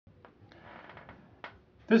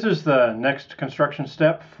This is the next construction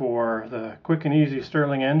step for the quick and easy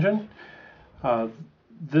Stirling engine.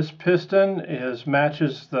 This piston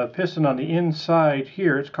matches the piston on the inside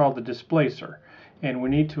here. It's called the displacer, and we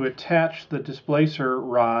need to attach the displacer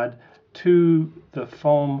rod to the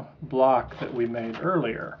foam block that we made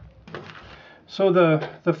earlier. So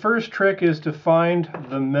the first trick is to find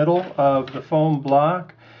the middle of the foam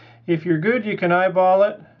block. If you're good, you can eyeball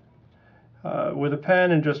it with a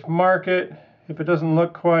pen and just mark it. If it doesn't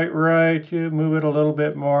look quite right, you move it a little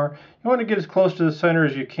bit more. You want to get as close to the center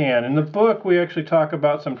as you can. In the book, we actually talk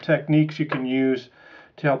about some techniques you can use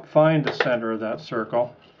to help find the center of that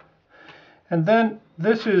circle. And then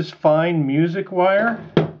this is fine music wire.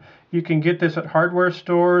 You can get this at hardware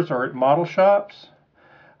stores or at model shops.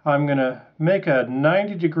 I'm going to make a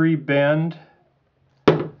 90-degree bend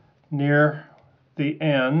near the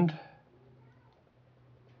end.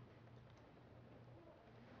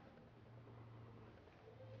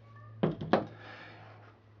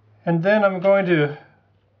 And then I'm going to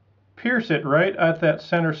pierce it right at that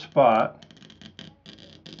center spot.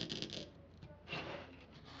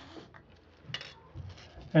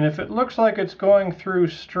 And if it looks like it's going through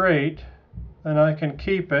straight, then I can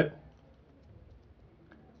keep it.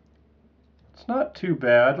 It's not too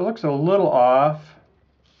bad. It looks a little off.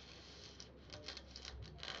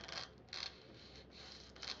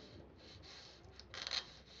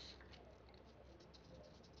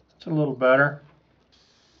 It's a little better.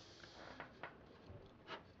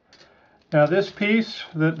 Now this piece,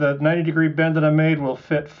 the 90-degree bend that I made, will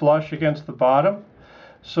fit flush against the bottom.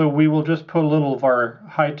 So we will just put a little of our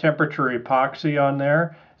high temperature epoxy on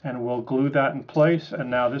there and we'll glue that in place, and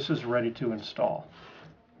now this is ready to install.